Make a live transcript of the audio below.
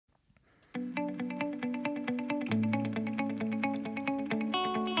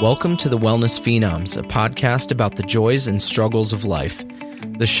Welcome to the Wellness Phenoms, a podcast about the joys and struggles of life.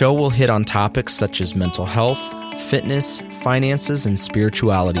 The show will hit on topics such as mental health, fitness, finances, and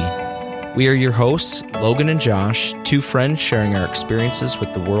spirituality. We are your hosts, Logan and Josh, two friends sharing our experiences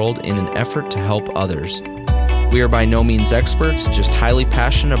with the world in an effort to help others. We are by no means experts, just highly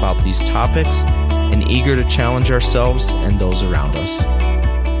passionate about these topics and eager to challenge ourselves and those around us.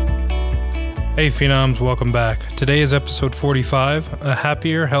 Hey Phenoms, welcome back. Today is episode 45, A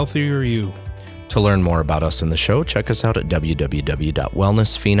Happier, Healthier You. To learn more about us in the show, check us out at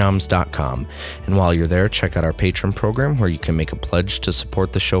www.wellnessphenoms.com. And while you're there, check out our Patreon program where you can make a pledge to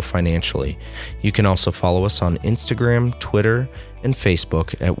support the show financially. You can also follow us on Instagram, Twitter, and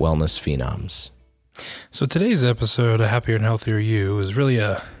Facebook at Wellness Phenoms. So today's episode, A Happier and Healthier You, is really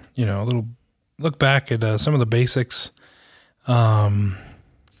a little look back at some of the basics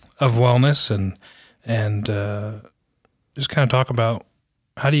of wellness and just kind of talk about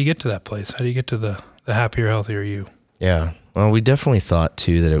how do you get to that place? How do you get to the happier, healthier you? Yeah. Well, we definitely thought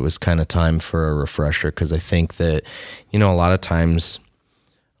too that it was kind of time for a refresher because I think that, a lot of times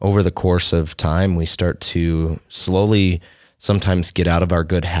over the course of time, we start to slowly sometimes get out of our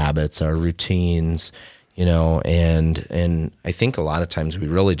good habits, our routines, and I think a lot of times we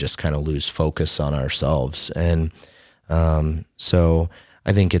really just kind of lose focus on ourselves. And so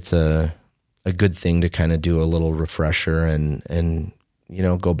I think it's a good thing to kind of do a little refresher and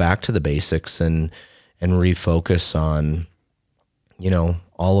go back to the basics and refocus on,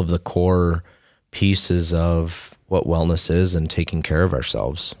 all of the core pieces of what wellness is and taking care of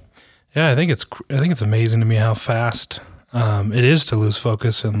ourselves. Yeah, I think it's amazing to me how fast it is to lose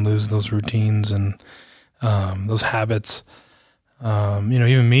focus and lose those routines and those habits.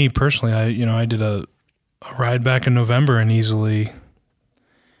 Even me personally, I did a ride back in November and easily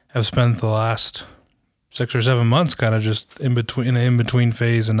have spent the last 6 or 7 months kind of just in between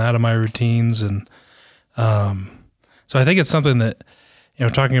phase and out of my routines. And so I think it's something that,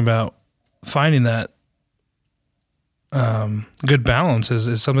 talking about finding that good balance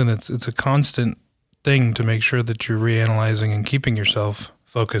is something it's a constant thing to make sure that you're reanalyzing and keeping yourself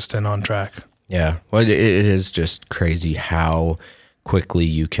focused and on track. Yeah. Well, it is just crazy how quickly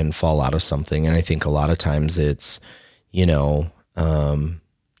you can fall out of something. And I think a lot of times it's,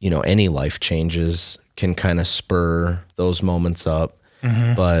 any life changes can kind of spur those moments up.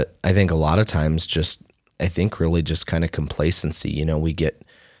 Mm-hmm. But I think a lot of times really just kind of complacency, we get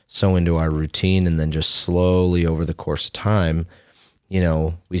so into our routine and then just slowly over the course of time,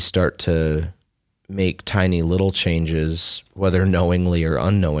 we start to make tiny little changes, whether knowingly or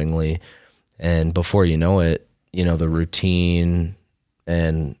unknowingly. And before you know it, the routine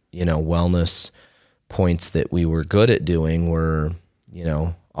and, wellness points that we were good at doing were,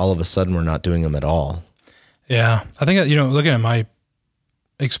 all of a sudden we're not doing them at all. Yeah. I think, looking at my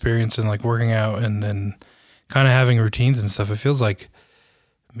experience in like working out and kind of having routines and stuff, it feels like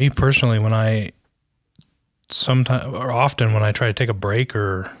me personally, when I often when I try to take a break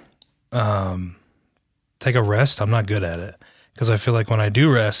or take a rest, I'm not good at it because I feel like when I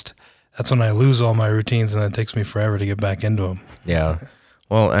do rest, that's when I lose all my routines and it takes me forever to get back into them. Yeah.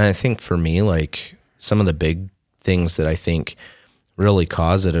 Well, and I think for me, like some of the big things that I think really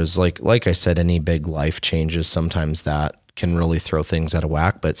cause it is like I said, any big life changes, sometimes that can really throw things out of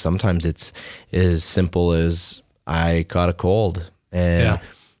whack, but sometimes it's as simple as I got a cold and,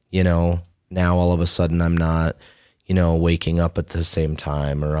 now all of a sudden I'm not, waking up at the same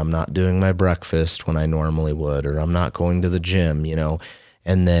time, or I'm not doing my breakfast when I normally would, or I'm not going to the gym,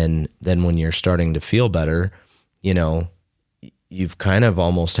 and then when you're starting to feel better, you've kind of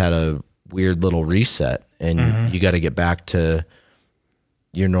almost had a weird little reset and mm-hmm. you got to get back to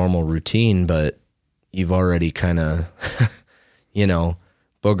your normal routine, but you've already kind of,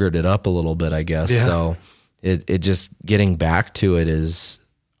 boogered it up a little bit, I guess. Yeah. So it just getting back to it is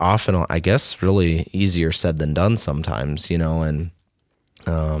often, I guess, really easier said than done sometimes, and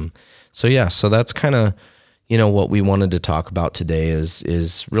so that's kind of, what we wanted to talk about today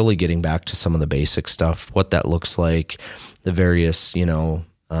is really getting back to some of the basic stuff, what that looks like, the various, wellness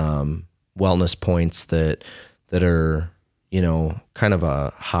points that are, kind of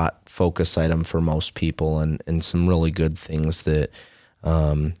a hot focus item for most people and some really good things that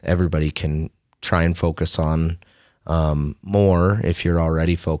everybody can try and focus on more if you're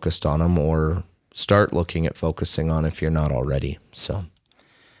already focused on them, or start looking at focusing on if you're not already. So,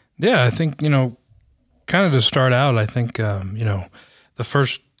 yeah, I think, kind of to start out, I think, the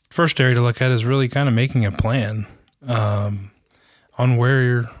first area to look at is really kind of making a plan on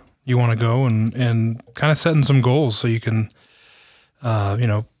where you want to go and kind of setting some goals so you can,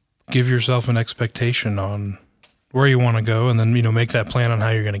 give yourself an expectation on where you want to go, and then, make that plan on how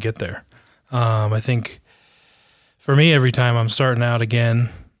you're going to get there. I think for me, every time I'm starting out again,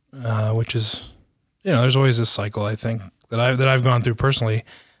 which is, there's always this cycle, I think, that I've gone through personally.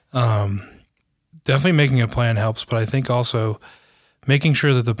 Definitely making a plan helps, but I think also making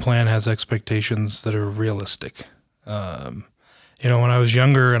sure that the plan has expectations that are realistic. When I was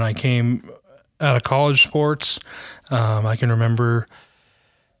younger and I came out of college sports, I can remember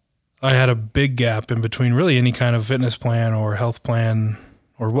I had a big gap in between really any kind of fitness plan or health plan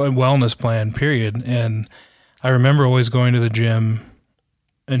or wellness plan, period. And I remember always going to the gym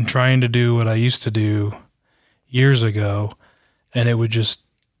and trying to do what I used to do years ago, and it would just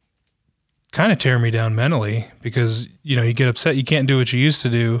kind of tear me down mentally because, you get upset you can't do what you used to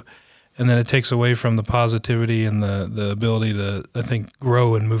do, and then it takes away from the positivity and the ability to, I think,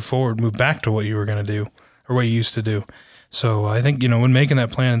 grow and move forward, move back to what you were going to do or what you used to do. So I think, when making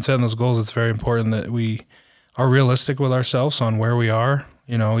that plan and setting those goals, it's very important that we are realistic with ourselves on where we are.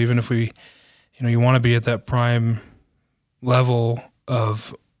 Even if we, you want to be at that prime level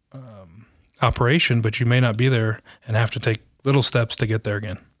of operation, but you may not be there and have to take little steps to get there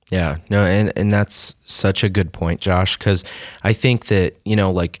again. Yeah, no, and that's such a good point, Josh, because I think that,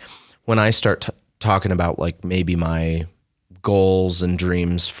 like when I start talking about like maybe my goals and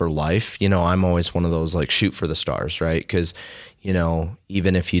dreams for life, I'm always one of those like shoot for the stars, right? Because,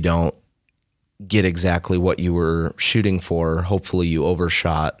 even if you don't get exactly what you were shooting for, hopefully you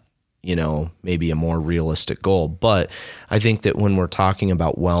overshot, maybe a more realistic goal. But I think that when we're talking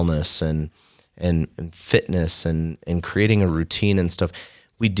about wellness and fitness and creating a routine and stuff,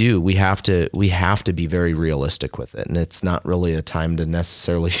 we have to be very realistic with it. And it's not really a time to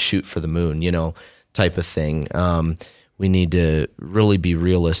necessarily shoot for the moon, type of thing. We need to really be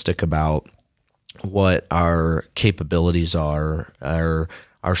realistic about what our capabilities are,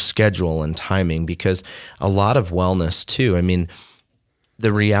 our schedule and timing, because a lot of wellness too,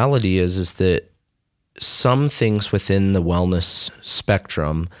 the reality is that some things within the wellness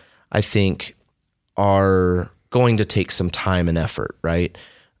spectrum, I think, are going to take some time and effort, right?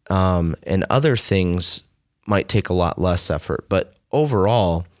 And other things might take a lot less effort. But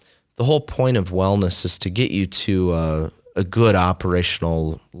overall, the whole point of wellness is to get you to a good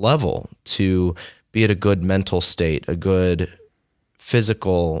operational level, to be at a good mental state, a good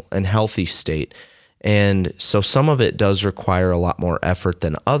physical and healthy state. And so some of it does require a lot more effort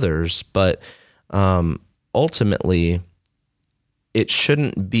than others, but ultimately, it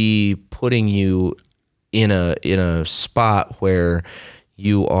shouldn't be putting you in a spot where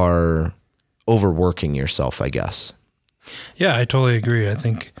you are overworking yourself, I guess. Yeah, I totally agree. I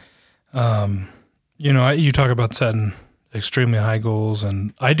think, you talk about setting extremely high goals,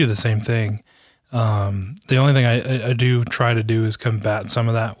 and I do the same thing. The only thing I do try to do is combat some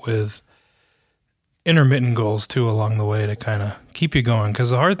of that with intermittent goals too along the way to kind of keep you going.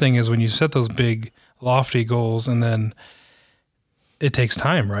 Because the hard thing is when you set those big, lofty goals and then it takes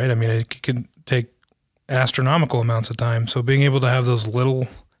time, right? It can take astronomical amounts of time. So being able to have those little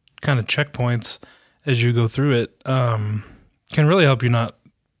kind of checkpoints as you go through it can really help you not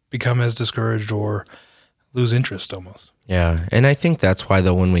become as discouraged or lose interest almost. Yeah. And I think that's why,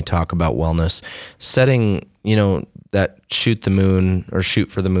 though, when we talk about wellness, setting, that shoot the moon or shoot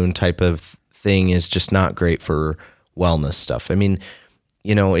for the moon type of thing is just not great for wellness stuff.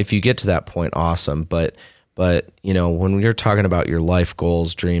 If you get to that point, awesome. But when you're talking about your life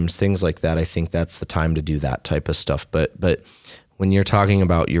goals, dreams, things like that, I think that's the time to do that type of stuff. But when you're talking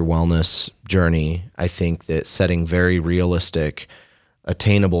about your wellness journey, I think that setting very realistic,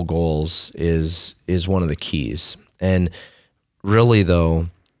 attainable goals is one of the keys. And really, though,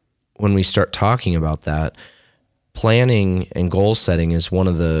 when we start talking about that, planning and goal setting is one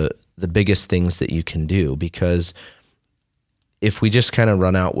of the biggest things that you can do, because if we just kind of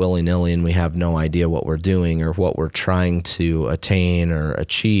run out willy-nilly and we have no idea what we're doing or what we're trying to attain or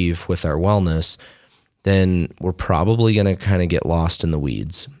achieve with our wellness, then we're probably going to kind of get lost in the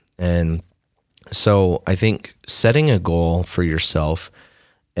weeds. And so I think setting a goal for yourself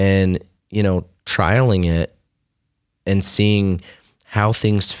and, trialing it and seeing how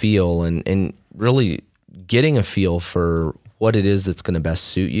things feel and really getting a feel for what it is that's going to best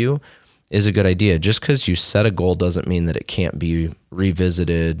suit you is a good idea. Just because you set a goal doesn't mean that it can't be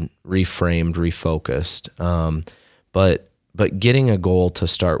revisited, reframed, refocused. But getting a goal to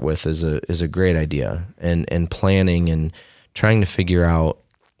start with is a great idea, and planning and trying to figure out,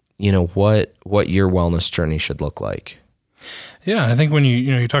 what your wellness journey should look like. Yeah, I think when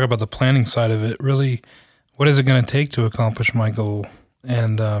you talk about the planning side of it, really, what is it going to take to accomplish my goal?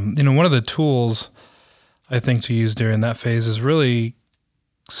 And one of the tools I think to use during that phase is really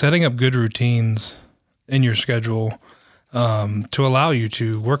setting up good routines in your schedule to allow you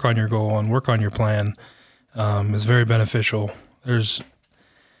to work on your goal and work on your plan is very beneficial. There's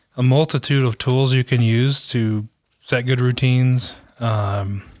a multitude of tools you can use to set good routines.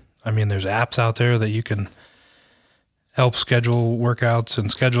 There's apps out there that you can help schedule workouts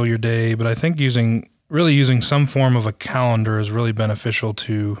and schedule your day, but I think using some form of a calendar is really beneficial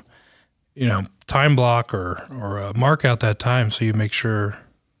to, time block or mark out that time so you make sure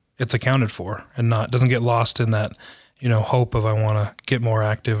it's accounted for and doesn't get lost in that, hope of I want to get more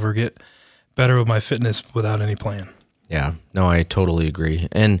active or get better with my fitness without any plan. Yeah, no, I totally agree.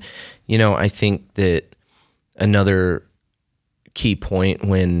 And, I think that another key point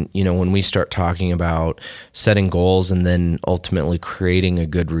when we start talking about setting goals and then ultimately creating a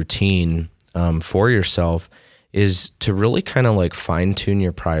good routine for yourself is to really kind of like fine tune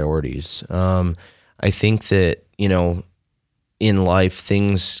your priorities. I think that, in life,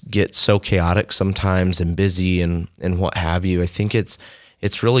 things get so chaotic sometimes and busy and what have you. I think it's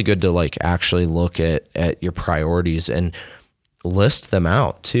really good to like actually look at your priorities and list them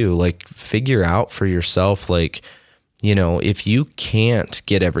out too. Like figure out for yourself, like, if you can't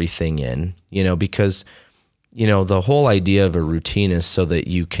get everything in, because, the whole idea of a routine is so that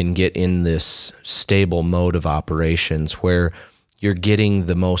you can get in this stable mode of operations where you're getting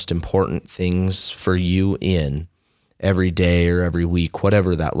the most important things for you in every day or every week,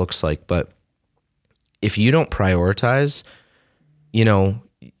 whatever that looks like. But if you don't prioritize,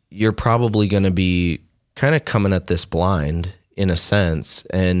 you're probably going to be kind of coming at this blind in a sense,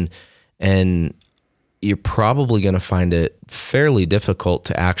 and you're probably going to find it fairly difficult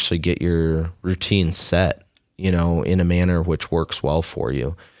to actually get your routine set, in a manner which works well for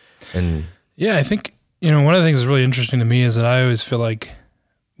you. And yeah, I think, one of the things that's really interesting to me is that I always feel like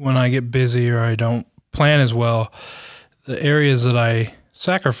when I get busy or I don't plan as well, the areas that I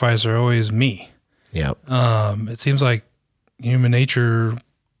sacrifice are always me. Yeah. It seems like human nature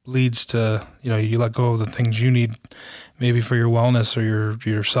leads to, you let go of the things you need maybe for your wellness or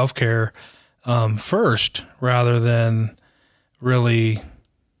your self-care first, rather than really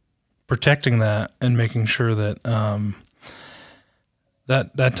protecting that and making sure that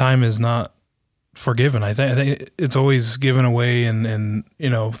that time is not forgiven. I think it's always given away and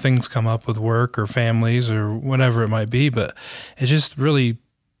things come up with work or families or whatever it might be, but it's just really,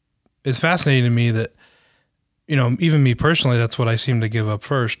 it's fascinating to me that, even me personally, that's what I seem to give up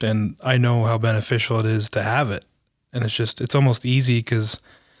first. And I know how beneficial it is to have it. And it's almost easy because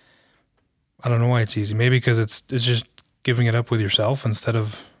I don't know why it's easy. Maybe because it's just giving it up with yourself instead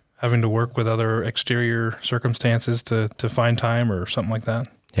of having to work with other exterior circumstances to find time or something like that.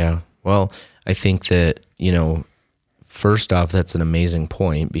 Yeah. Well, I think that, first off, that's an amazing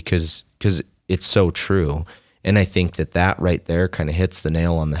point because it's so true. And I think that right there kind of hits the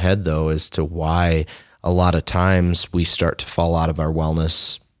nail on the head, though, as to why a lot of times we start to fall out of our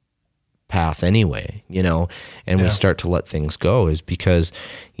wellness path anyway, and we start to let things go is because,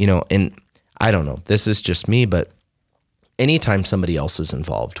 and I don't know, this is just me, but anytime somebody else is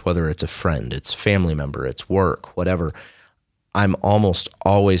involved, whether it's a friend, it's a family member, it's work, whatever, I'm almost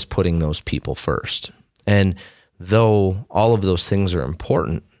always putting those people first. And though all of those things are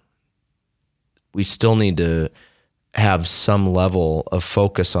important, we still need to have some level of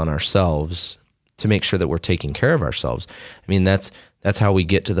focus on ourselves to make sure that we're taking care of ourselves. I mean, that's how we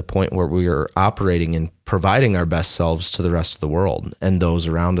get to the point where we are operating and providing our best selves to the rest of the world and those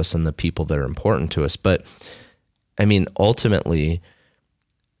around us and the people that are important to us. But I mean, ultimately,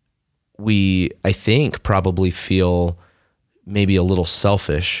 I think, probably feel maybe a little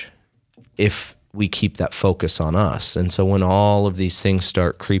selfish if we keep that focus on us. And so when all of these things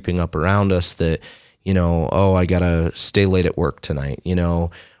start creeping up around us that, I got to stay late at work tonight,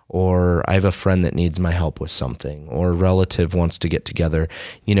 or I have a friend that needs my help with something, or a relative wants to get together,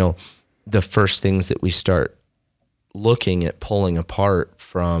 the first things that we start looking at pulling apart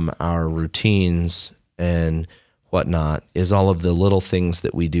from our routines and whatnot is all of the little things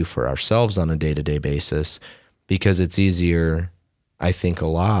that we do for ourselves on a day-to-day basis, because it's easier, I think, a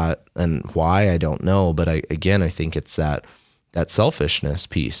lot, and why, I don't know, but I think it's that selfishness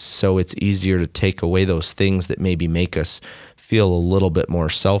piece. So it's easier to take away those things that maybe make us feel a little bit more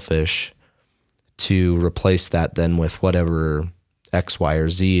selfish to replace that then with whatever X, Y, or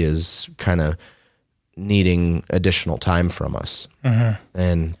Z is kind of needing additional time from us.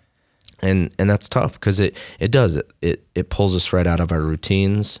 Mm-hmm. And that's tough because it pulls us right out of our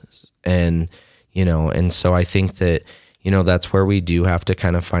routines. And so I think that, that's where we do have to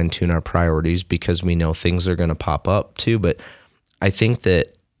kind of fine tune our priorities, because we know things are going to pop up too. But I think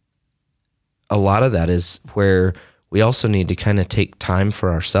that a lot of that is where we also need to kind of take time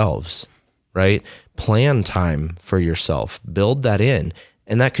for ourselves. right? Plan time for yourself, build that in.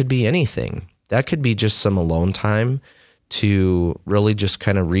 And that could be anything. That could be just some alone time to really just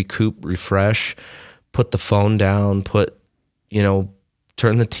kind of recoup, refresh, put the phone down,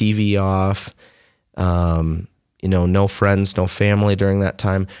 turn the TV off, no friends, no family during that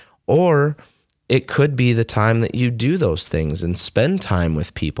time. Or it could be the time that you do those things and spend time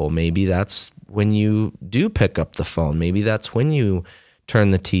with people. Maybe that's when you do pick up the phone. Maybe that's when you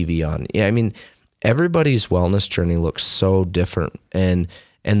turn the TV on. Yeah, I mean, everybody's wellness journey looks so different, and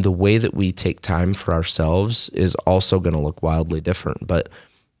the way that we take time for ourselves is also going to look wildly different. But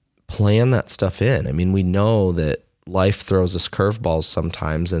plan that stuff in. I mean, we know that life throws us curveballs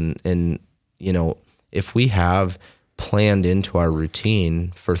sometimes, and if we have planned into our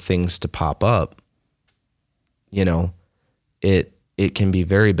routine for things to pop up, it can be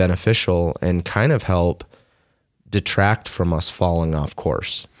very beneficial and kind of help detract from us falling off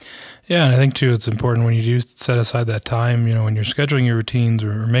course. Yeah, and I think too, it's important when you do set aside that time, when you're scheduling your routines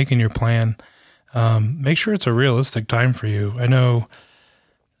or making your plan, make sure it's a realistic time for you. I know,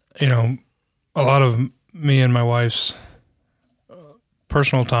 a lot of me and my wife's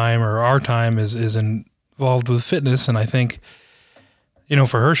personal time or our time is involved with fitness. And I think,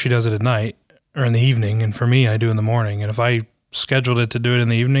 for her, she does it at night or in the evening. And for me, I do in the morning. And if I scheduled it to do it in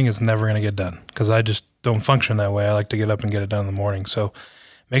the evening, it's never going to get done because I just don't function that way. I like to get up and get it done in the morning. So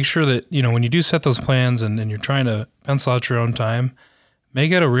make sure that, when you do set those plans and you're trying to pencil out your own time,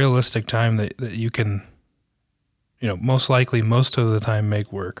 make it a realistic time that you can, most likely most of the time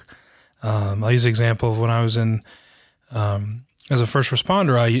make work. I'll use the example of when I was in, as a first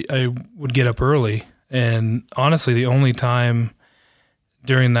responder, I would get up early, and honestly, the only time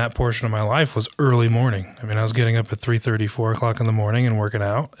during that portion of my life was early morning. I mean, I was getting up at 3:30, 4 o'clock in the morning and working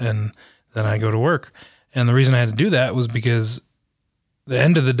out, and then I go to work. And the reason I had to do that was because the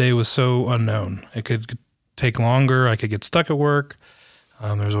end of the day was so unknown. It could take longer. I could get stuck at work.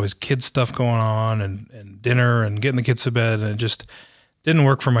 There was always kid stuff going on and dinner and getting the kids to bed, and it just didn't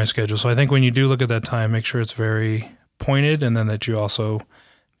work for my schedule. So I think when you do look at that time, make sure it's very pointed, and then that you also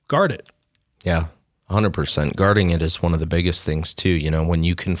guard it. Yeah, 100%. Guarding it is one of the biggest things too. When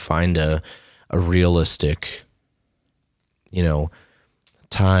you can find a realistic,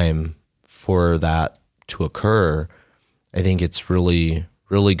 time for that to occur, I think it's really,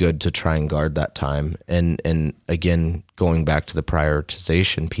 really good to try and guard that time. And again, going back to the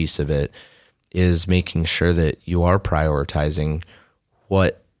prioritization piece of it, is making sure that you are prioritizing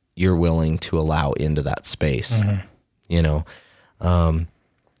what you're willing to allow into that space. Mm-hmm.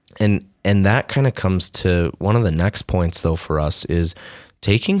 And that kind of comes to one of the next points though for us is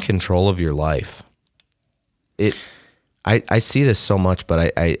taking control of your life. I see this so much,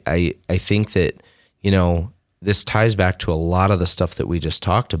 but I think that, this ties back to a lot of the stuff that we just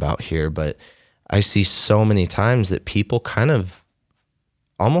talked about here, but I see so many times that people kind of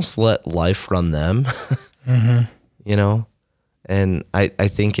almost let life run them, mm-hmm. And I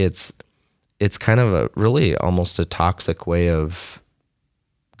think it's kind of a really almost a toxic way of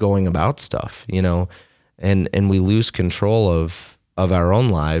going about stuff, and we lose control of our own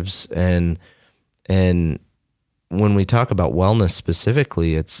lives. And when we talk about wellness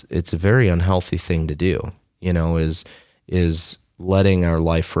specifically, it's a very unhealthy thing to do, is letting our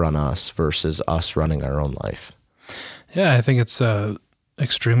life run us versus us running our own life. Yeah, I think it's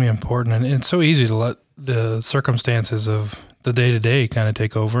extremely important, and it's so easy to let the circumstances of the day-to-day kind of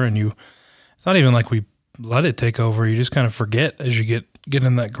take over, and it's not even like we let it take over. You just kind of forget as you get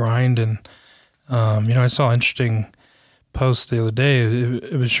in that grind. And, I saw an interesting post the other day.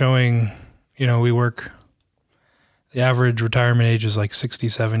 It was showing, the average retirement age is like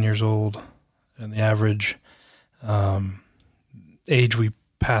 67 years old, and the average age we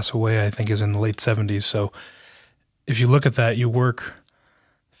pass away, I think, is in the late 70s. So if you look at that, you work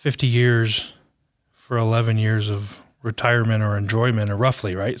 50 years for 11 years of retirement or enjoyment, or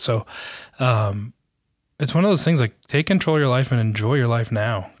roughly, right? So it's one of those things, like, take control of your life and enjoy your life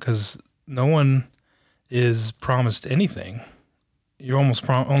now, because no one is promised anything. You almost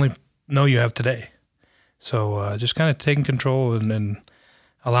only know you have today. So just kind of taking control and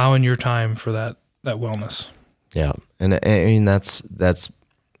allowing your time for that wellness. Yeah. And I mean, that's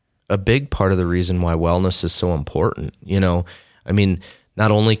a big part of the reason why wellness is so important. I mean,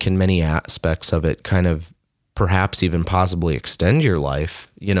 not only can many aspects of it kind of perhaps even possibly extend your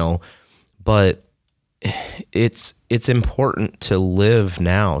life, but it's important to live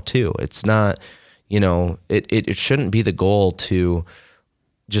now too. It's not, it shouldn't be the goal to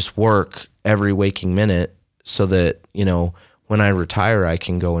just work every waking minute so that, when I retire, I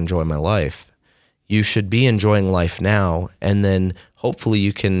can go enjoy my life. You should be enjoying life now, and then hopefully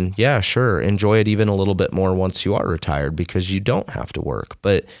you can, yeah, sure, enjoy it even a little bit more once you are retired because you don't have to work.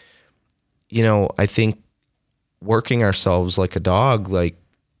 But, I think working ourselves like a dog, like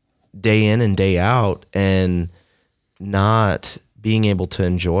day in and day out, and not being able to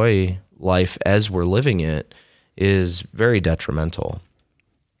enjoy life as we're living it is very detrimental.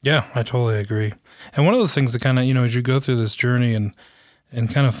 Yeah, I totally agree. And one of those things that kind of, as you go through this journey and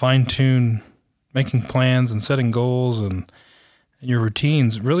kind of fine tune making plans and setting goals and your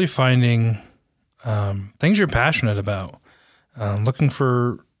routines, really finding things you're passionate about, looking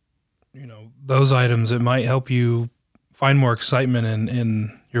for, those items that might help you find more excitement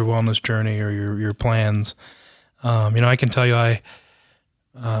in your wellness journey or your plans. I can tell you,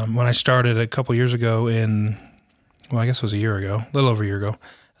 when I started a couple years ago I guess it was a little over a year ago,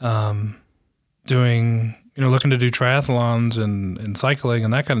 looking to do triathlons and cycling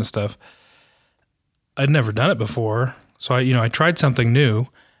and that kind of stuff. I'd never done it before. So I tried something new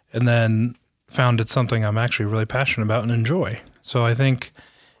and then found it's something I'm actually really passionate about and enjoy. So I think,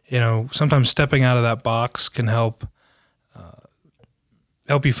 sometimes stepping out of that box can help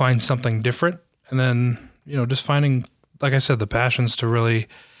you find something different. And then, just finding, like I said, the passions to really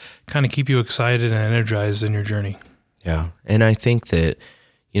kind of keep you excited and energized in your journey. Yeah. And I think that,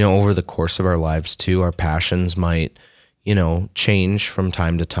 over the course of our lives too, our passions might, change from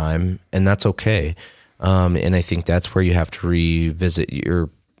time to time, and that's okay. And I think that's where you have to revisit your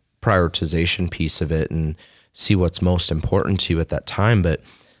prioritization piece of it and see what's most important to you at that time. But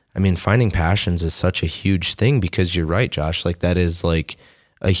I mean, finding passions is such a huge thing because you're right, Josh, like that is like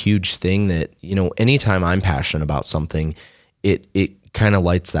a huge thing that, anytime I'm passionate about something, it kind of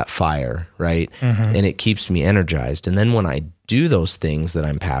lights that fire, right? Mm-hmm. And it keeps me energized. And then when I do those things that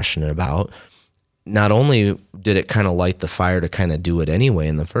I'm passionate about, not only did it kind of light the fire to kind of do it anyway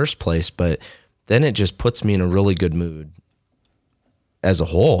in the first place, but then it just puts me in a really good mood as a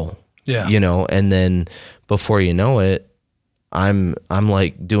whole. Yeah. And then before you know it, I'm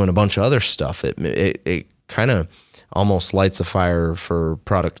like doing a bunch of other stuff. It kind of almost lights a fire for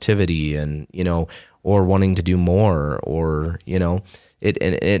productivity and, or wanting to do more, or,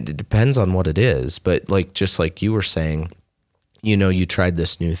 it depends on what it is. But like, just like you were saying, you tried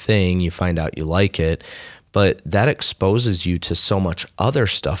this new thing, you find out you like it, but that exposes you to so much other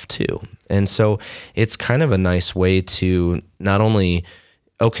stuff too. And so it's kind of a nice way to not only,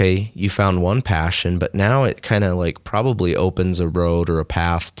 okay, you found one passion, but now it kind of like probably opens a road or a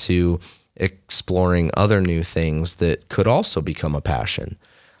path to exploring other new things that could also become a passion.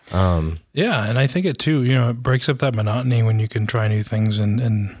 Yeah. And I think it too, it breaks up that monotony when you can try new things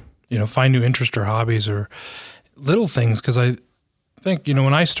and find new interests or hobbies or little things. Cause I think,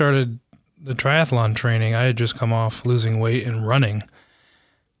 when I started the triathlon training, I had just come off losing weight and running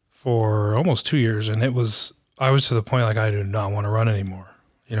for almost 2 years. And I was to the point like I do not want to run anymore,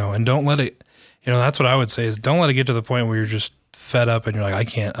 and don't let it, that's what I would say is don't let it get to the point where you're just fed up and you're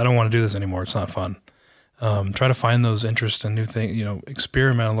like, I don't want to do this anymore. It's not fun. Try to find those interests and new things,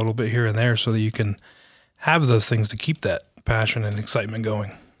 experiment a little bit here and there so that you can have those things to keep that passion and excitement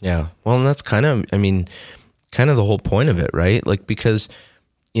going. Yeah. Well, and that's kind of the whole point of it, right? Like, because,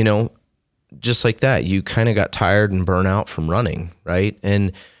 just like that, you kind of got tired and burnt out from running, right?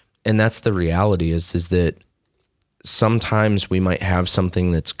 And that's the reality is that sometimes we might have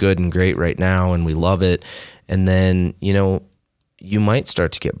something that's good and great right now and we love it. And then, you might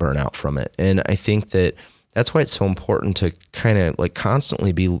start to get burnt out from it. And I think that's why it's so important to kind of like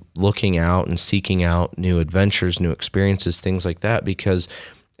constantly be looking out and seeking out new adventures, new experiences, things like that,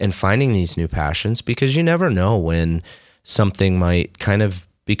 and finding these new passions, because you never know when something might kind of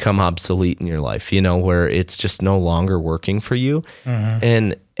become obsolete in your life, where it's just no longer working for you.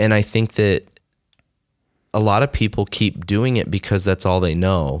 Mm-hmm. And I think that a lot of people keep doing it because that's all they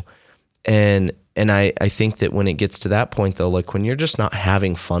know. And I think that when it gets to that point though, like when you're just not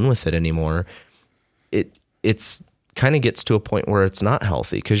having fun with it anymore, it's kind of gets to a point where it's not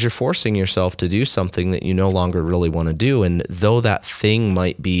healthy because you're forcing yourself to do something that you no longer really want to do. And though that thing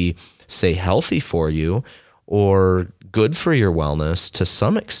might be, say, healthy for you or good for your wellness to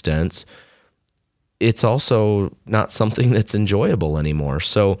some extent, it's also not something that's enjoyable anymore.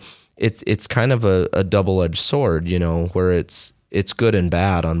 So it's kind of a double-edged sword, where it's good and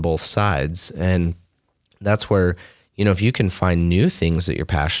bad on both sides. And that's where, if you can find new things that you're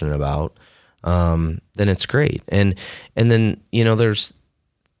passionate about, then it's great. And then, there's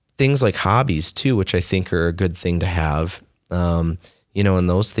things like hobbies too, which I think are a good thing to have, and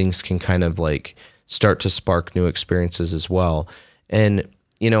those things can kind of like start to spark new experiences as well. And,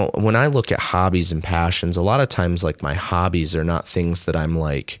 when I look at hobbies and passions, a lot of times like my hobbies are not things that I'm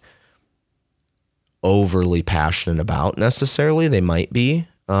like overly passionate about necessarily. They might be,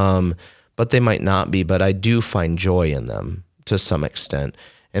 but they might not be, but I do find joy in them to some extent.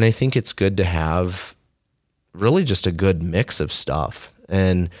 And I think it's good to have really just a good mix of stuff.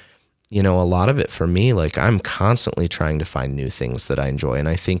 And, you know, a lot of it for me, like I'm constantly trying to find new things that I enjoy. And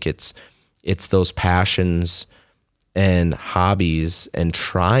I think it's those passions and hobbies and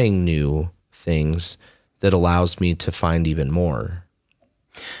trying new things that allows me to find even more.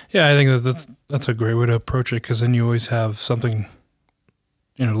 Yeah, I think that's a great way to approach it, because then you always have something,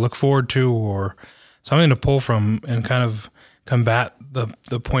 you know, to look forward to or something to pull from and kind of combat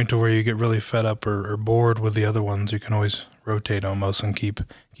the point to where you get really fed up or bored with the other ones. You can always rotate almost and keep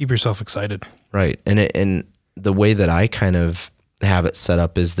yourself excited. Right. And the way that I kind of have it set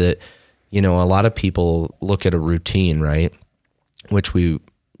up is that, you know, a lot of people look at a routine, right? Which we,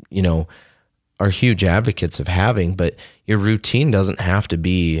 you know, are huge advocates of having, but your routine doesn't have to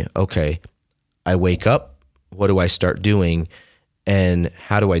be, okay, I wake up, what do I start doing? And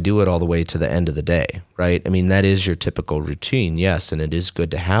how do I do it all the way to the end of the day, right? I mean, that is your typical routine, yes, and it is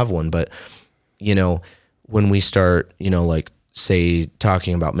good to have one. But, you know, when we start, you know, like say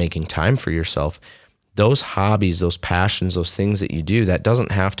talking about making time for yourself, those hobbies, those passions, those things that you do, that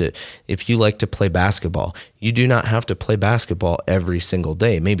doesn't have to, if you like to play basketball, you do not have to play basketball every single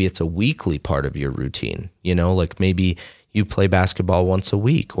day. Maybe it's a weekly part of your routine, you know, like maybe you play basketball once a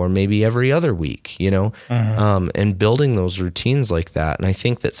week or maybe every other week, you know, and building those routines like that. And I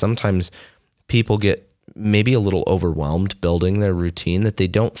think that sometimes people get maybe a little overwhelmed building their routine, that they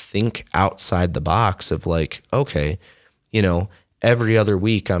don't think outside the box of like, okay, you know, every other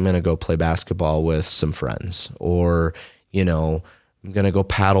week I'm going to go play basketball with some friends, or, you know, I'm going to go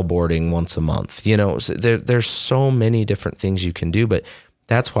paddle boarding once a month. You know, so there's so many different things you can do, but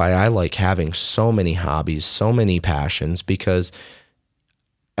that's why I like having so many hobbies, so many passions, because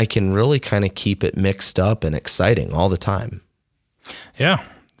I can really kind of keep it mixed up and exciting all the time. Yeah.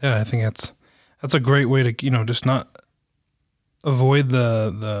 Yeah. I think that's a great way to, you know, just not avoid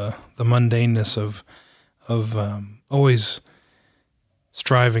the mundaneness of always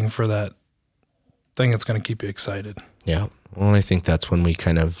striving for that thing that's going to keep you excited. Yeah. Well, I think that's when we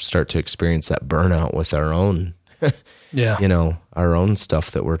kind of start to experience that burnout with our own, you know, our own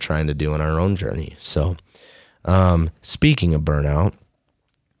stuff that we're trying to do in our own journey. So, speaking of burnout,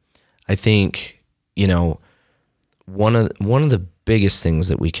 I think, you know, one of the biggest things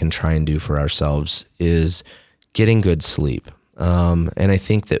that we can try and do for ourselves is getting good sleep. And I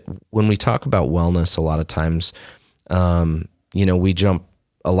think that when we talk about wellness, a lot of times, you know, we jump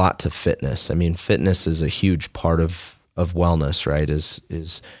a lot to fitness. I mean, fitness is a huge part of wellness, right?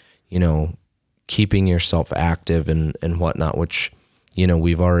 Is, you know, keeping yourself active and whatnot, which, you know,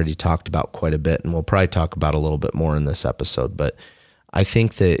 we've already talked about quite a bit, and we'll probably talk about a little bit more in this episode. But I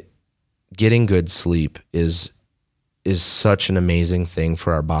think that getting good sleep is such an amazing thing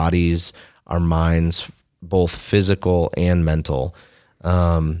for our bodies, our minds, both physical and mental.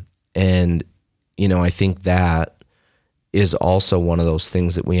 And, you know, I think that is also one of those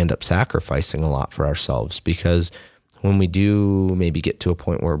things that we end up sacrificing a lot for ourselves, because when we do maybe get to a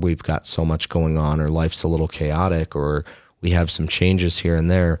point where we've got so much going on, or life's a little chaotic, or we have some changes here and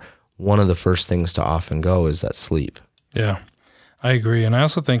there, one of the first things to often go is that sleep. Yeah, I agree. And I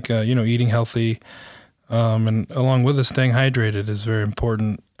also think, you know, eating healthy, and along with it, staying hydrated is very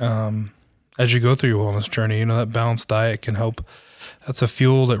important. As you go through your wellness journey, you know, that balanced diet can help. That's a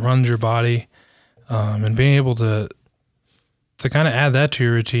fuel that runs your body. And being able to kind of add that to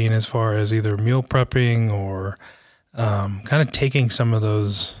your routine as far as either meal prepping or kind of taking some of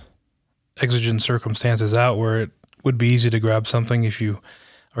those exigent circumstances out where it would be easy to grab something. If you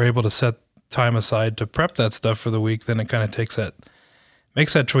are able to set time aside to prep that stuff for the week, then it kind of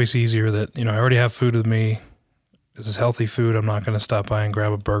makes that choice easier, that, you know, I already have food with me. This is healthy food. I'm not going to stop by and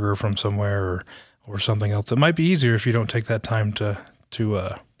grab a burger from somewhere or something else. It might be easier if you don't take that time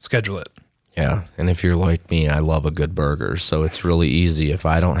to schedule it. Yeah. And if you're like me, I love a good burger. So it's really easy. If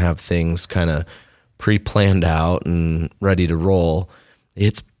I don't have things kind of pre-planned out and ready to roll,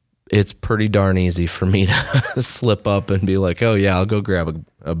 it's pretty darn easy for me to slip up and be like, oh yeah, I'll go grab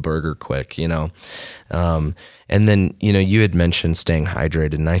a burger quick, you know? And then, you know, you had mentioned staying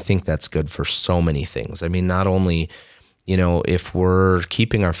hydrated, and I think that's good for so many things. I mean, not only, you know, if we're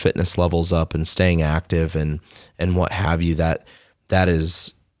keeping our fitness levels up and staying active and what have you, that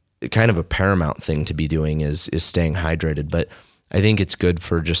is kind of a paramount thing to be doing is staying hydrated. But I think it's good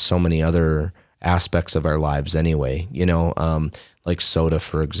for just so many other aspects of our lives anyway, you know, like soda,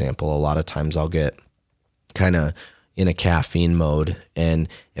 for example. A lot of times I'll get kind of in a caffeine mode, and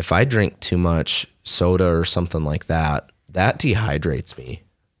if I drink too much soda or something like that, that dehydrates me,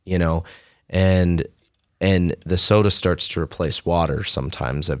 you know, and the soda starts to replace water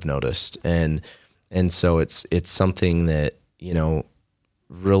sometimes, I've noticed. And so it's something that,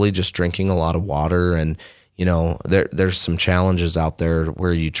 really just drinking a lot of water. And, there's some challenges out there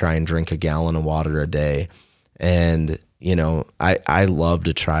where you try and drink a gallon of water a day. And, I love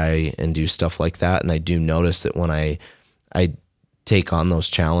to try and do stuff like that. And I do notice that when I take on those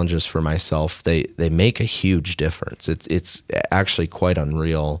challenges for myself, they make a huge difference. It's actually quite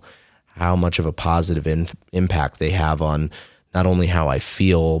unreal how much of a positive impact they have on not only how I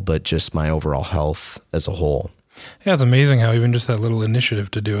feel, but just my overall health as a whole. Yeah, it's amazing how even just that little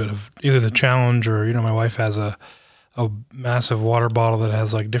initiative to do it, of either the challenge or, my wife has a massive water bottle that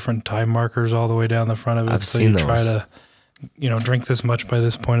has like different time markers all the way down the front of it. I've seen those. Try to, drink this much by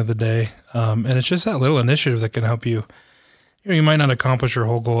this point of the day. And it's just that little initiative that can help you. You might not accomplish your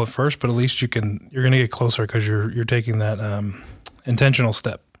whole goal at first, but at least you're going to get closer because you're taking that intentional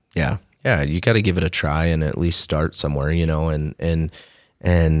step. Yeah. Yeah. You got to give it a try and at least start somewhere, and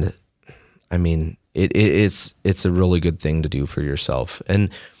I mean, it's a really good thing to do for yourself. And,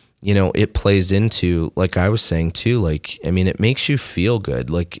 it plays into, like I was saying too, it makes you feel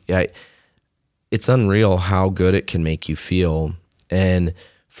good. It's unreal how good it can make you feel. And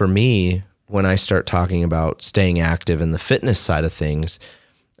for me, when I start talking about staying active and the fitness side of things,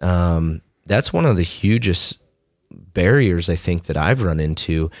 that's one of the hugest barriers I think that I've run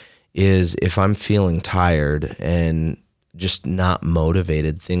into is if I'm feeling tired and just not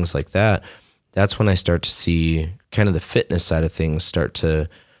motivated, things like that. That's when I start to see kind of the fitness side of things start to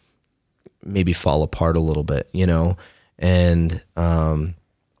maybe fall apart a little bit, and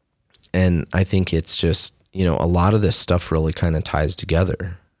I think it's just, a lot of this stuff really kind of ties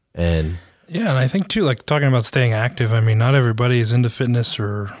together. And yeah, and I think too, like talking about staying active, not everybody is into fitness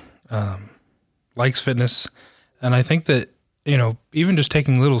or likes fitness. And I think that, even just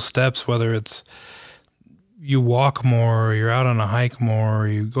taking little steps, whether it's you walk more, or you're out on a hike more, or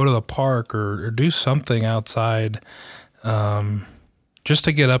you go to the park or do something outside, just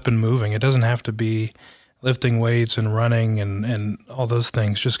to get up and moving. It doesn't have to be lifting weights and running and all those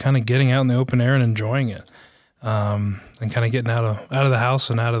things, just kind of getting out in the open air and enjoying it. And kind of getting out of the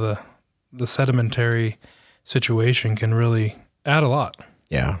house and out of the sedimentary situation can really add a lot.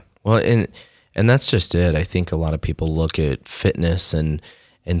 Yeah. Well, and that's just it. I think a lot of people look at fitness and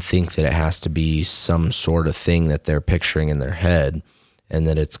think that it has to be some sort of thing that they're picturing in their head, and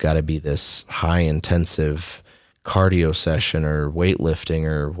that it's got to be this high intensive cardio session or weightlifting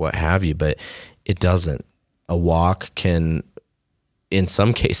or what have you, but it doesn't. A walk can, in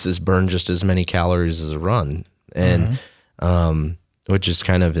some cases, burn just as many calories as a run, and which is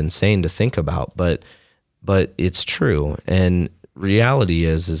kind of insane to think about, but it's true. And reality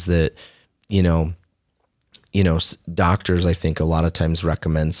is that, doctors, I think a lot of times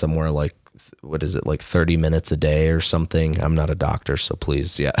recommend somewhere like, 30 minutes a day or something. I'm not a doctor, so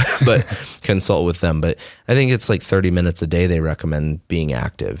please, but consult with them. But I think it's like 30 minutes a day they recommend being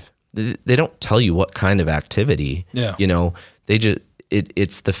active. They don't tell you what kind of activity. Yeah. They just,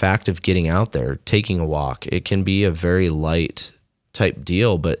 it's the fact of getting out there, taking a walk. It can be a very light type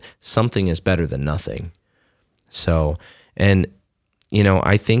deal, but something is better than nothing. So, and,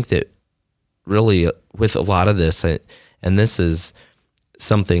 I think that really with a lot of this, and this is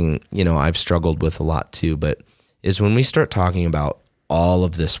something, I've struggled with a lot too, but is when we start talking about all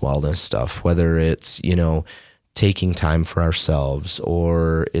of this wellness stuff, whether it's, taking time for ourselves,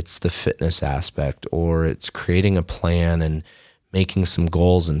 or it's the fitness aspect, or it's creating a plan and making some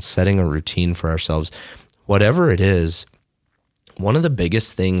goals and setting a routine for ourselves, whatever it is, one of the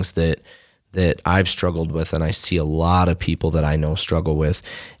biggest things that I've struggled with, and I see a lot of people that I know struggle with,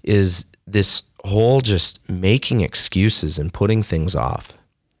 is this whole just making excuses and putting things off.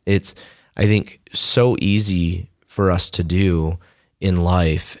 It's, I think, so easy for us to do in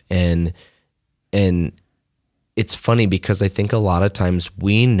life. And it's funny because I think a lot of times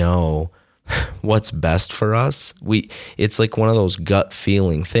we know what's best for us. It's like one of those gut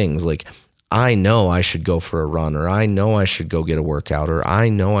feeling things. Like, I know I should go for a run, or I know I should go get a workout, or I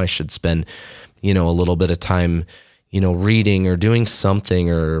know I should spend, a little bit of time, reading or doing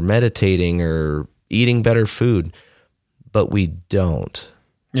something or meditating or eating better food, but we don't.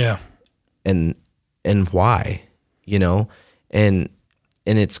 Yeah. And why, and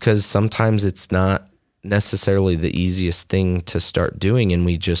it's because sometimes it's not necessarily the easiest thing to start doing, and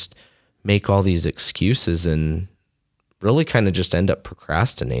we just make all these excuses and really kind of just end up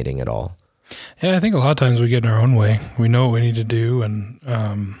procrastinating it all. Yeah, I think a lot of times we get in our own way. We know what we need to do, and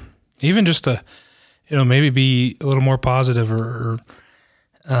even just to, maybe be a little more positive, or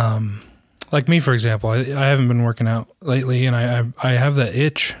like me, for example, I haven't been working out lately, and I have that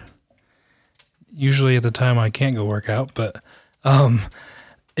itch usually at the time I can't go work out, but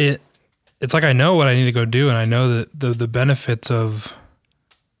it's like I know what I need to go do, and I know that the benefits of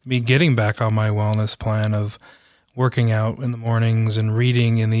me getting back on my wellness plan of working out in the mornings and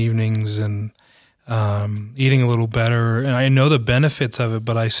reading in the evenings and eating a little better. And I know the benefits of it,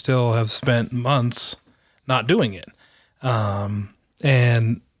 but I still have spent months not doing it.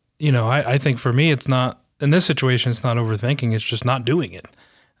 And, you know, I think for me, it's not, in this situation, it's not overthinking. It's just not doing it.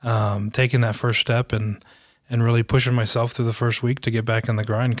 Taking that first step and really pushing myself through the first week to get back in the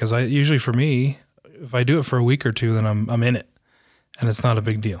grind. Because usually for me, if I do it for a week or two, then I'm in it, and it's not a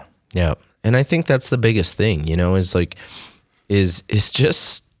big deal. Yeah. And I think that's the biggest thing, you know, is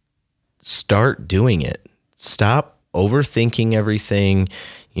just start doing it. Stop overthinking everything,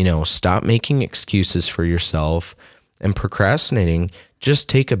 you know, stop making excuses for yourself and procrastinating. Just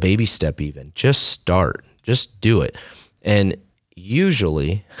take a baby step even. Just start. Just do it. And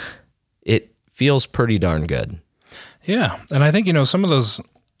usually it feels pretty darn good. Yeah. And I think, you know, some of those,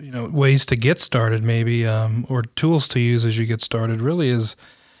 you know, ways to get started maybe, or tools to use as you get started really is,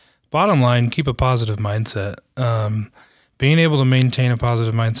 bottom line, keep a positive mindset. Being able to maintain a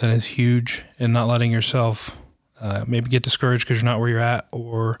positive mindset is huge, and not letting yourself maybe get discouraged because you're not where you're at,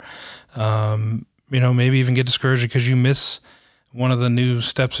 or, you know, maybe even get discouraged because you miss one of the new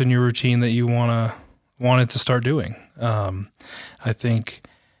steps in your routine that you wanted to start doing. I think,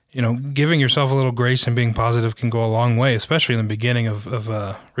 you know, giving yourself a little grace and being positive can go a long way, especially in the beginning of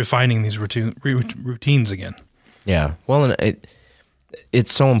refining these routines again. Yeah. Well, and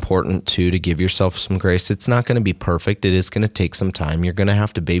it's so important too to give yourself some grace. It's not going to be perfect. It is going to take some time. You're going to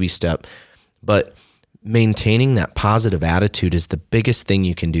have to baby step, but maintaining that positive attitude is the biggest thing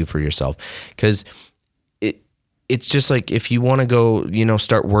you can do for yourself. Because it's just like if you want to go, you know,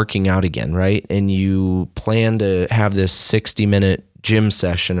 start working out again, right? And you plan to have this 60-minute gym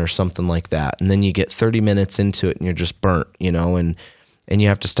session or something like that, and then you get 30 minutes into it and you're just burnt, you know, and you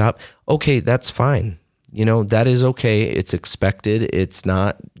have to stop. Okay, that's fine. You know, that is okay. It's expected. It's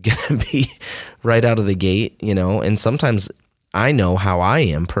not going to be right out of the gate, you know, and sometimes I know how I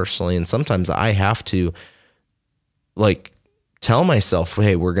am personally, and sometimes I have to like tell myself,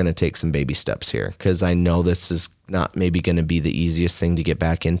 hey, we're going to take some baby steps here because I know this is not maybe going to be the easiest thing to get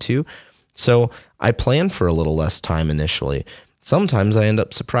back into. So I plan for a little less time initially. Sometimes I end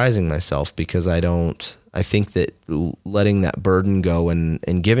up surprising myself because I think that letting that burden go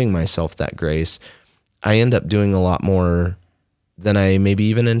and giving myself that grace, I end up doing a lot more than I maybe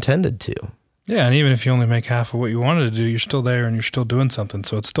even intended to. Yeah, and even if you only make half of what you wanted to do, you're still there and you're still doing something,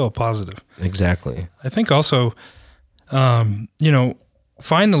 so it's still a positive. Exactly. I think also, you know,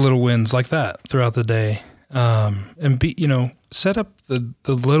 find the little wins like that throughout the day, and set up the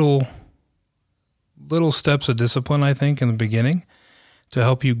little steps of discipline, I think, in the beginning to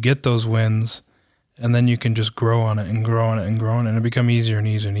help you get those wins, and then you can just grow on it and grow on it and grow on it, and it become easier and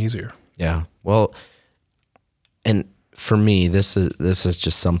easier and easier. Yeah. Well, and for me, this is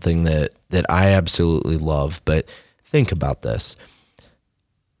just something that I absolutely love, but think about this.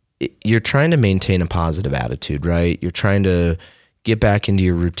 You're trying to maintain a positive attitude, right? You're trying to get back into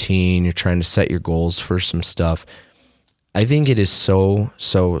your routine. You're trying to set your goals for some stuff. I think it is so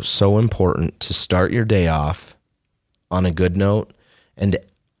important to start your day off on a good note and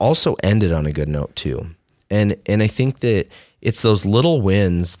also end it on a good note too. And I think that it's those little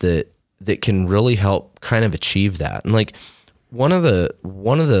wins that can really help kind of achieve that. And like one of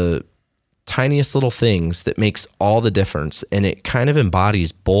the tiniest little things that makes all the difference, and it kind of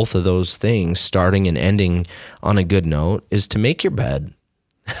embodies both of those things, starting and ending on a good note, is to make your bed.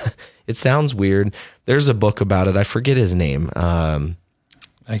 It sounds weird. There's a book about it. I forget his name. I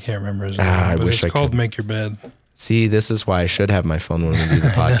can't remember his name, but it's called Make Your Bed. See, this is why I should have my phone when we do the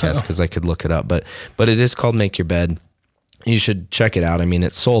podcast, because I could look it up. But it is called Make Your Bed. You should check it out. I mean,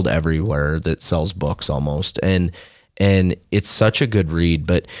 it's sold everywhere that sells books almost. And it's such a good read,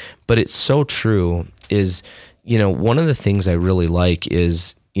 but it's so true is, you know, one of the things I really like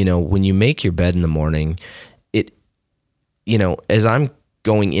is, you know, when you make your bed in the morning, it, you know, as I'm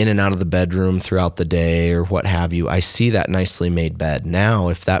going in and out of the bedroom throughout the day or what have you, I see that nicely made bed. Now,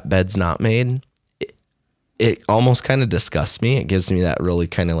 if that bed's not made, it almost kind of disgusts me. It gives me that really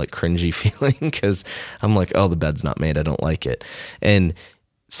kind of like cringy feeling because I'm like, oh, the bed's not made. I don't like it. And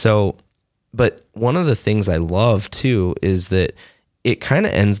so, but one of the things I love too is that it kind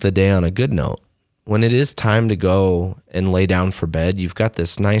of ends the day on a good note. When it is time to go and lay down for bed, you've got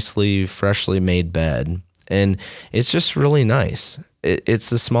this nicely, freshly made bed, and it's just really nice. It's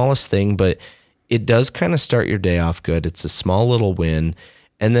the smallest thing, but it does kind of start your day off good. It's a small little win,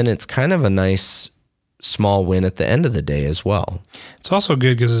 and then it's kind of a nice small win at the end of the day as well. It's also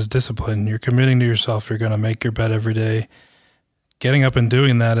good because it's discipline. You're committing to yourself. You're going to make your bed every day. Getting up and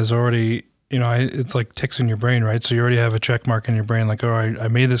doing that is already, it's like ticks in your brain, right? So you already have a check mark in your brain, like, all right, I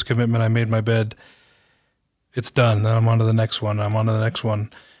made this commitment. I made my bed. It's done. Then I'm on to the next one.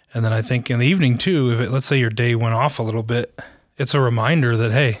 And then I think in the evening too, let's say your day went off a little bit, it's a reminder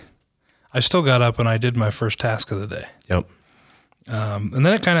that, hey, I still got up and I did my first task of the day. Yep. And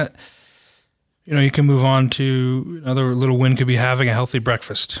then it kind of, you can move on to another little win could be having a healthy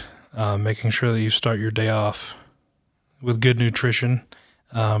breakfast, making sure that you start your day off with good nutrition.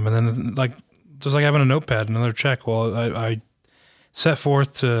 And then just like having a notepad, another check. Well, I set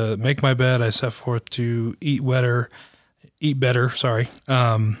forth to make my bed. I set forth to eat better.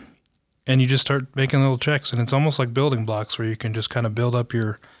 And you just start making little checks, and it's almost like building blocks where you can just kind of build up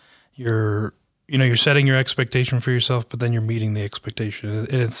you're setting your expectation for yourself, but then you're meeting the expectation.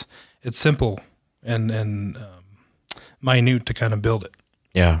 It's simple and minute to kind of build it.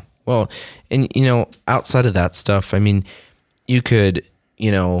 Yeah. Well, and outside of that stuff, I mean, you could,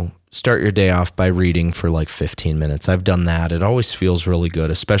 start your day off by reading for like 15 minutes. I've done that. It always feels really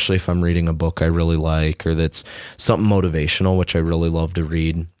good, especially if I'm reading a book I really like or that's something motivational, which I really love to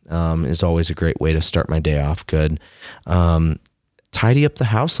read, is always a great way to start my day off good. Tidy up the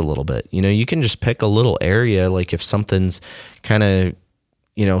house a little bit. You can just pick a little area, like if something's kind of,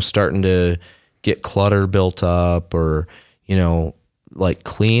 starting to get clutter built up or, like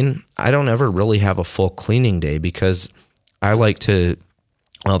clean. I don't ever really have a full cleaning day because I like to.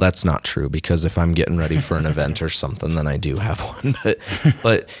 Well, that's not true because if I'm getting ready for an event or something, then I do have one.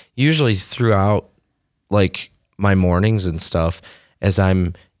 But usually throughout like my mornings and stuff, as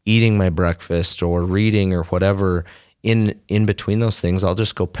I'm eating my breakfast or reading or whatever, in between those things, I'll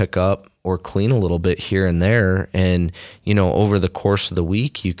just go pick up or clean a little bit here and there. And, over the course of the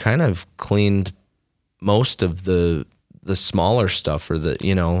week, you kind of cleaned most of the smaller stuff or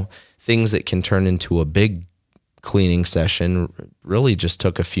the, things that can turn into a big cleaning session. Really just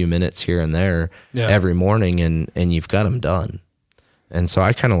took a few minutes here and there every morning and you've got them done. And so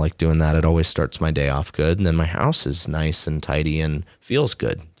I kind of like doing that. It always starts my day off good. And then my house is nice and tidy and feels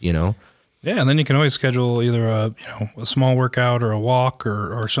good, Yeah. And then you can always schedule either a small workout or a walk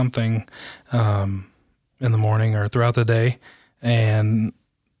or something, in the morning or throughout the day. And,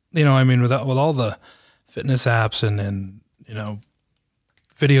 with all the fitness apps and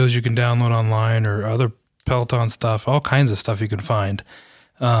videos you can download online or other Peloton stuff, all kinds of stuff you can find.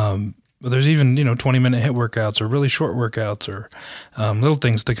 But there's even, 20-minute HIIT workouts or really short workouts or little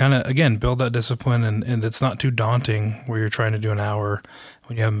things to kind of, again, build that discipline. And it's not too daunting where you're trying to do an hour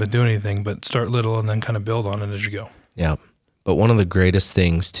when you haven't been doing anything, but start little and then kind of build on it as you go. Yeah. But one of the greatest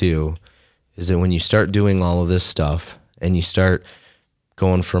things too is that when you start doing all of this stuff and you start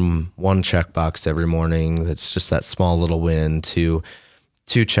going from one checkbox every morning, that's just that small little win, to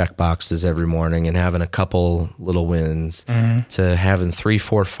 2 check boxes every morning and having a couple little wins, to having 3,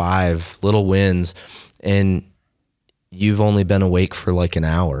 4, 5 little wins, and you've only been awake for like an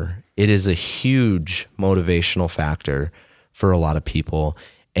hour. It is a huge motivational factor for a lot of people.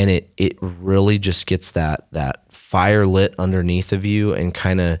 And it really just gets that fire lit underneath of you and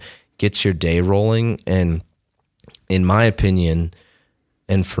kind of gets your day rolling. And in my opinion,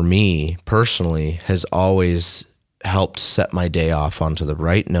 and for me personally, has always helped set my day off onto the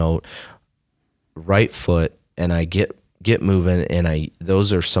right note, right foot, and I get moving. And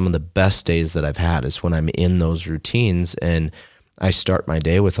those are some of the best days that I've had, is when I'm in those routines and I start my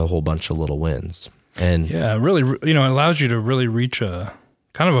day with a whole bunch of little wins. And really, it allows you to really reach a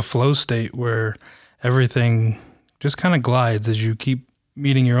kind of a flow state where everything just kind of glides as you keep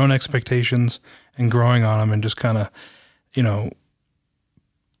meeting your own expectations and growing on them, and just kind of,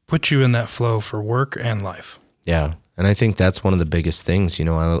 put you in that flow for work and life. Yeah. And I think that's one of the biggest things.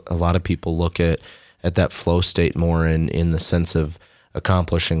 A lot of people look at that flow state more in the sense of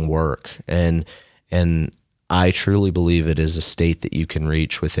accomplishing work. And I truly believe it is a state that you can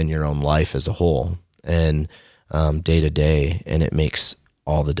reach within your own life as a whole and day to day, and it makes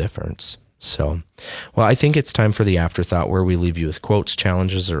all the difference. So, well, I think it's time for the afterthought, where we leave you with quotes,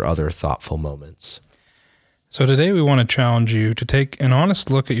 challenges, or other thoughtful moments. So today we want to challenge you to take an honest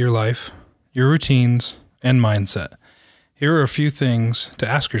look at your life, your routines, and mindset. Here are a few things to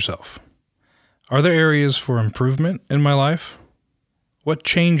ask yourself. Are there areas for improvement in my life? What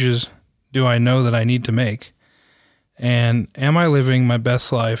changes do I know that I need to make? And am I living my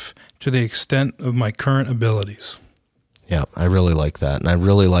best life to the extent of my current abilities? Yeah, I really like that. And I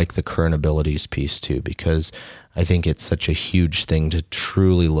really like the current abilities piece too, because I think it's such a huge thing to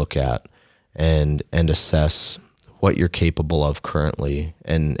truly look at and assess what you're capable of currently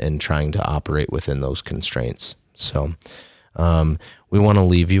and trying to operate within those constraints. So we want to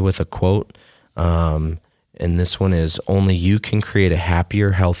leave you with a quote. And this one is, only you can create a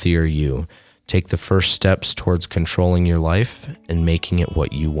happier, healthier you. Take the first steps towards controlling your life and making it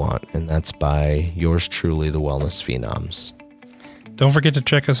what you want. And that's by yours truly, the Wellness Phenoms. Don't forget to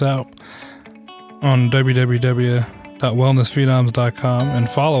check us out on www.wellnessphenoms.com and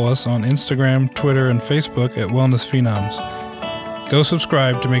follow us on Instagram, Twitter, and Facebook at Wellness Phenoms. Go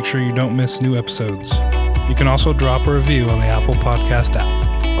subscribe to make sure you don't miss new episodes. You can also drop a review on the Apple Podcast app.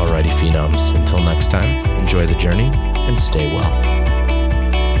 Alrighty, Phenoms. Until next time, enjoy the journey and stay well.